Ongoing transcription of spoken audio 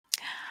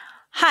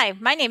Hi,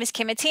 my name is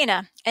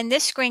Kimatina, and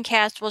this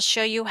screencast will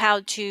show you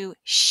how to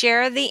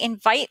share the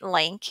invite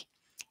link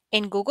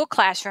in Google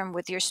Classroom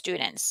with your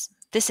students.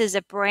 This is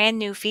a brand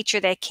new feature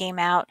that came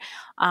out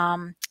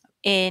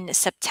in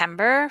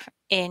September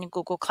in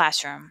Google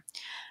Classroom.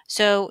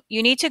 So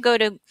you need to go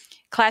to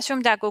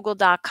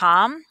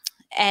classroom.google.com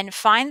and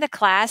find the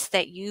class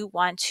that you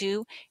want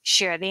to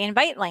share the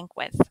invite link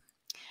with.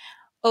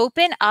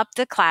 Open up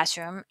the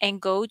classroom and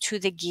go to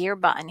the gear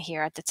button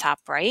here at the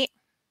top right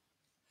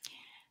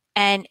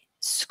and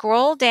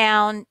scroll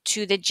down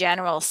to the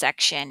general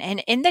section.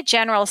 And in the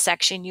general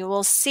section, you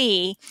will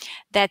see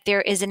that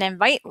there is an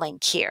invite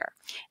link here.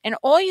 And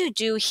all you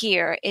do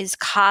here is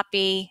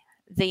copy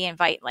the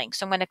invite link.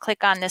 So I'm going to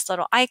click on this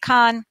little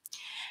icon.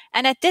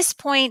 And at this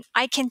point,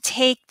 I can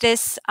take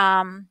this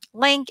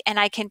link and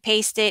I can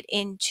paste it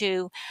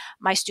into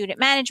my student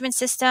management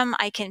system.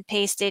 I can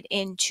paste it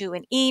into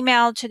an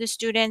email to the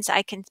students.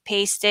 I can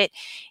paste it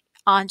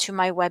onto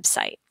my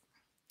website.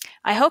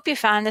 I hope you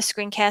found this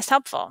screencast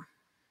helpful.